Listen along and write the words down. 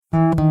In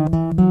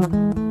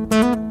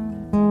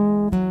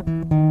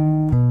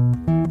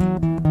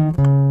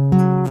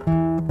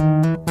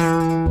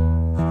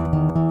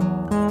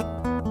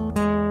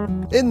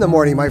the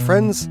morning, my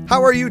friends.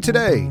 How are you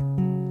today?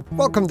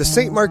 Welcome to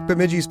St. Mark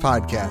Bemidji's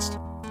podcast.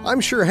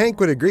 I'm sure Hank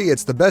would agree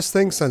it's the best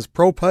thing since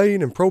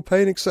propane and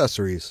propane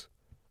accessories.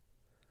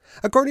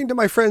 According to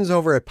my friends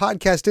over at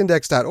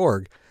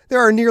podcastindex.org, there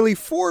are nearly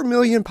 4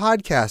 million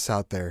podcasts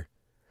out there.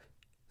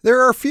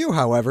 There are few,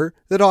 however,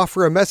 that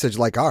offer a message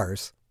like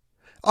ours.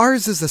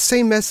 Ours is the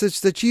same message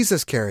that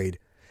Jesus carried,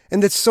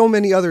 and that so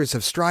many others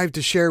have strived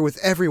to share with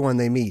everyone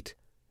they meet.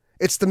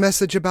 It's the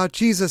message about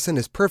Jesus and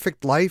his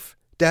perfect life,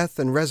 death,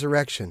 and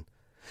resurrection.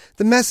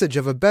 The message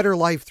of a better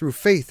life through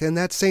faith in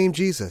that same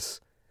Jesus.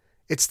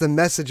 It's the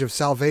message of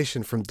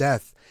salvation from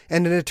death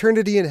and an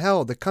eternity in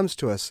hell that comes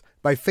to us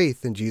by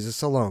faith in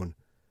Jesus alone.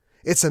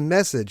 It's a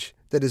message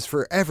that is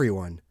for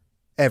everyone,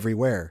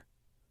 everywhere.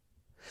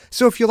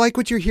 So if you like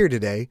what you hear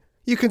today,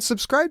 you can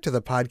subscribe to the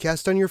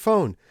podcast on your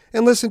phone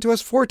and listen to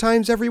us 4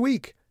 times every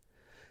week.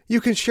 You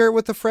can share it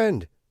with a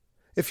friend.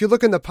 If you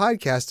look in the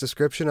podcast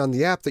description on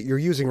the app that you're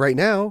using right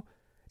now,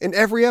 in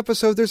every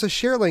episode there's a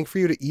share link for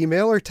you to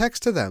email or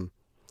text to them.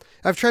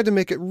 I've tried to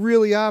make it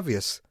really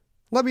obvious.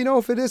 Let me know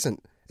if it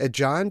isn't at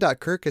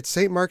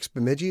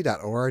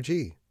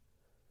john.kirk@stmarksbemidji.org.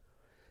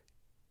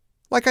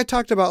 Like I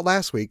talked about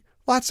last week,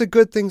 lots of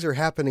good things are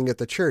happening at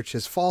the church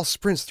as fall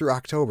sprints through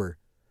October.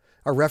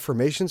 Our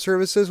Reformation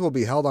services will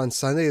be held on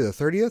Sunday the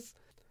 30th,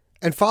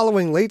 and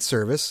following late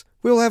service,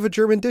 we'll have a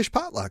German dish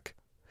potluck.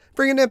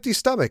 Bring an empty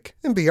stomach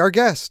and be our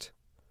guest.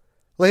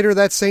 Later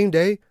that same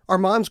day, our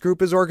moms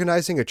group is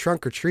organizing a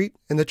trunk or treat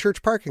in the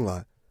church parking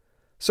lot.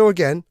 So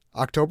again,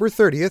 October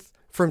 30th,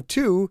 from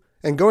 2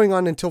 and going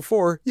on until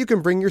 4, you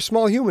can bring your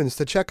small humans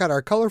to check out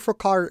our colorful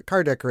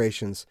car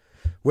decorations,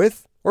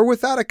 with or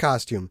without a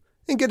costume,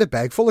 and get a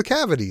bag full of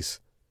cavities.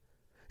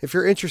 If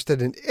you're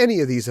interested in any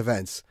of these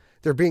events,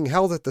 they're being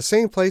held at the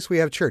same place we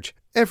have church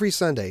every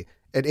Sunday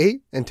at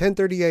 8 and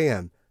 10:30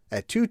 a.m.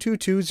 at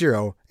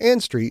 2220 Ann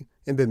Street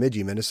in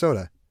Bemidji,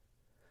 Minnesota.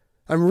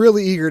 I'm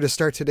really eager to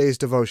start today's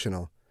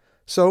devotional.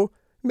 So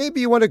maybe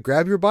you want to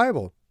grab your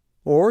Bible,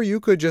 or you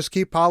could just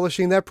keep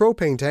polishing that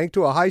propane tank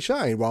to a high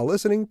shine while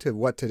listening to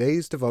what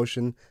today's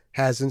devotion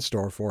has in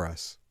store for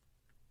us.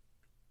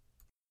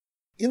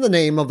 In the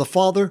name of the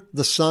Father,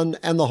 the Son,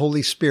 and the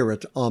Holy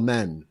Spirit.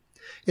 Amen.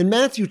 In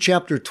Matthew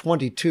chapter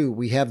 22,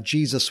 we have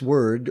Jesus'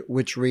 word,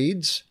 which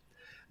reads,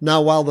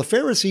 "Now while the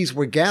Pharisees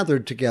were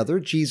gathered together,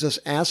 Jesus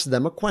asked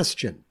them a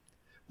question.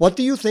 'What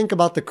do you think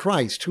about the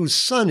Christ? Whose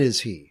son is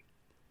he?'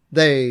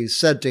 They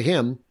said to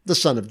him, 'The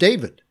son of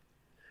David.'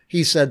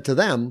 He said to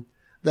them,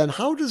 'Then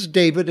how does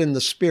David in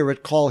the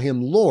Spirit call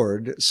him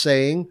Lord,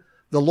 saying,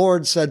 The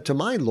Lord said to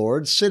my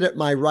Lord, Sit at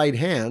my right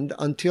hand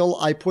until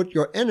I put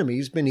your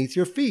enemies beneath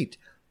your feet?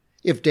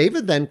 If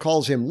David then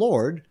calls him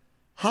Lord,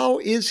 how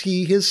is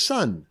he his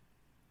son?'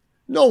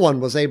 No one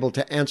was able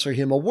to answer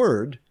him a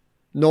word,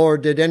 nor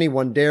did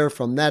anyone dare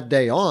from that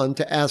day on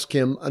to ask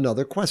him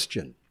another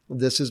question."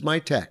 This is my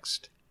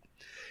text.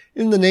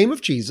 In the name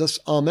of Jesus,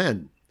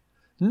 Amen.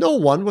 No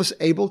one was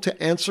able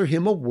to answer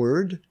him a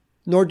word,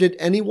 nor did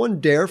anyone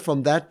dare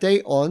from that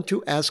day on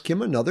to ask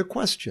him another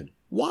question.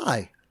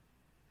 Why?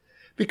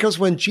 Because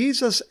when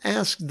Jesus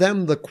asked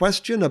them the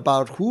question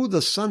about who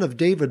the Son of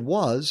David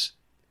was,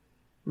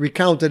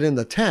 recounted in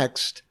the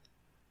text,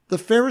 the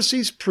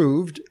Pharisees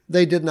proved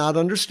they did not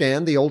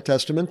understand the Old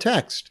Testament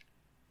text.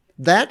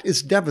 That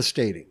is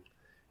devastating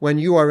when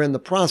you are in the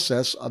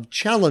process of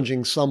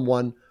challenging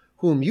someone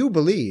whom you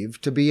believe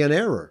to be in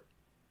error.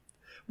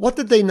 What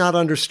did they not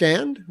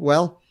understand?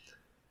 Well,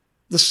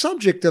 the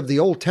subject of the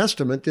Old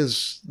Testament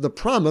is the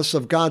promise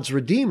of God's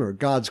Redeemer,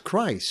 God's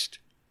Christ.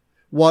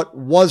 What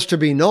was to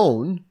be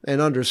known and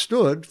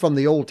understood from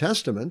the Old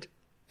Testament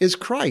is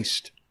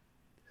Christ.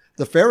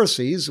 The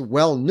Pharisees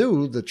well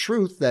knew the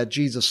truth that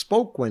Jesus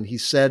spoke when he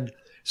said,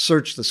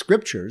 "Search the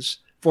Scriptures,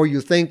 for you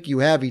think you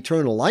have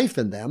eternal life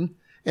in them,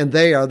 and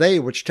they are they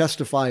which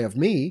testify of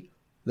me."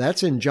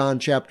 That's in John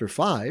chapter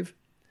 5.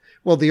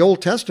 Well, the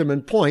Old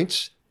Testament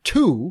points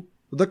to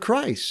the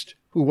Christ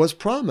who was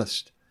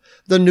promised.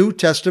 The New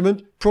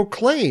Testament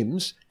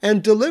proclaims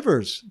and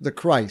delivers the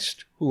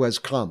Christ who has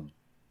come.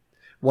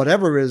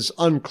 Whatever is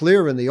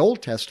unclear in the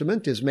Old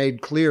Testament is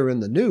made clear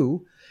in the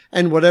New,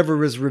 and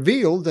whatever is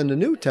revealed in the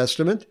New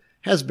Testament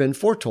has been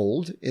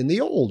foretold in the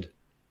Old.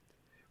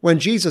 When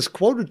Jesus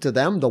quoted to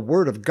them the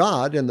word of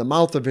God in the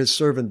mouth of his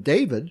servant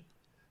David,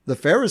 the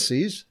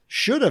Pharisees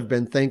should have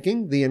been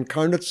thinking the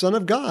incarnate Son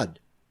of God.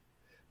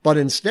 But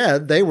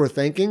instead, they were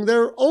thinking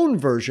their own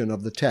version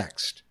of the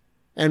text,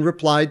 and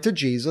replied to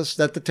Jesus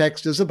that the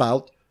text is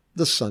about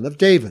the Son of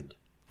David,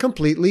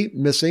 completely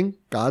missing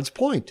God's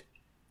point.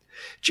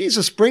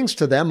 Jesus brings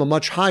to them a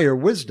much higher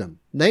wisdom,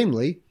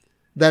 namely,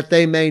 that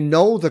they may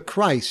know the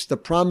Christ, the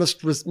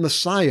promised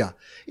Messiah,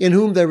 in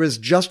whom there is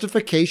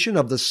justification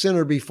of the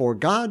sinner before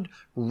God,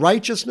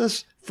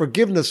 righteousness,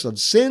 forgiveness of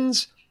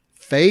sins,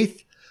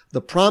 faith, the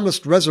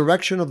promised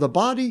resurrection of the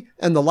body,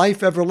 and the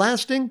life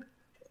everlasting,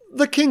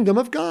 the kingdom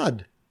of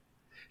God.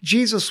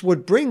 Jesus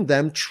would bring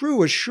them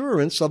true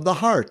assurance of the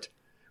heart,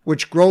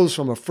 which grows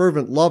from a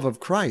fervent love of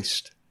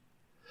Christ.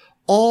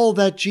 All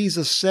that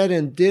Jesus said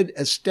and did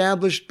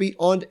established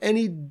beyond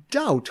any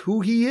doubt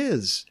who he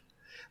is.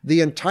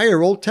 The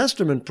entire Old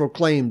Testament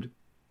proclaimed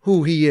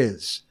who he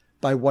is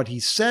by what he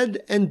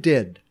said and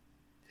did.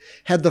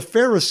 Had the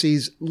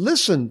Pharisees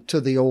listened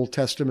to the Old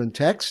Testament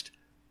text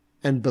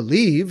and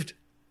believed,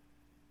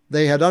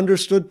 they had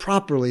understood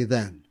properly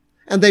then,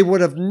 and they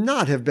would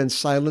not have been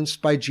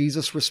silenced by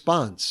Jesus'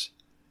 response.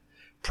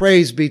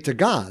 Praise be to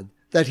God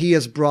that he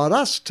has brought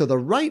us to the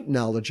right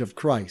knowledge of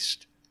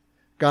Christ.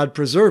 God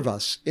preserve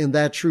us in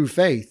that true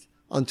faith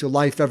unto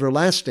life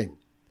everlasting.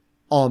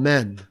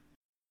 Amen.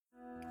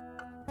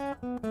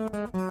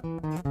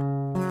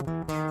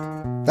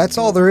 That's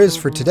all there is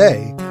for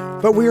today,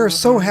 but we are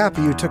so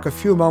happy you took a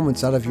few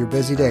moments out of your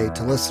busy day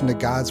to listen to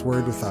God's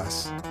Word with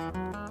us.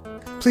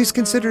 Please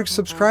consider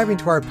subscribing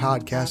to our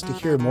podcast to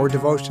hear more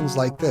devotions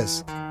like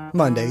this,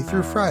 Monday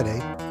through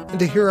Friday, and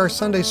to hear our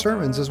Sunday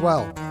sermons as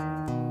well.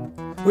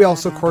 We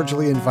also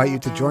cordially invite you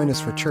to join us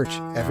for church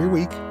every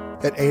week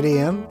at 8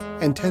 a.m.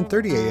 and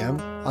 10:30 a.m.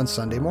 on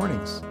Sunday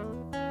mornings.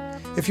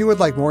 If you would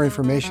like more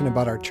information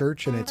about our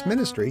church and its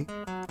ministry,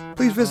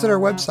 please visit our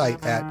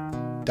website at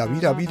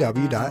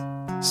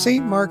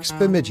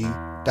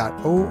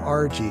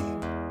www.stmarksbemidji.org.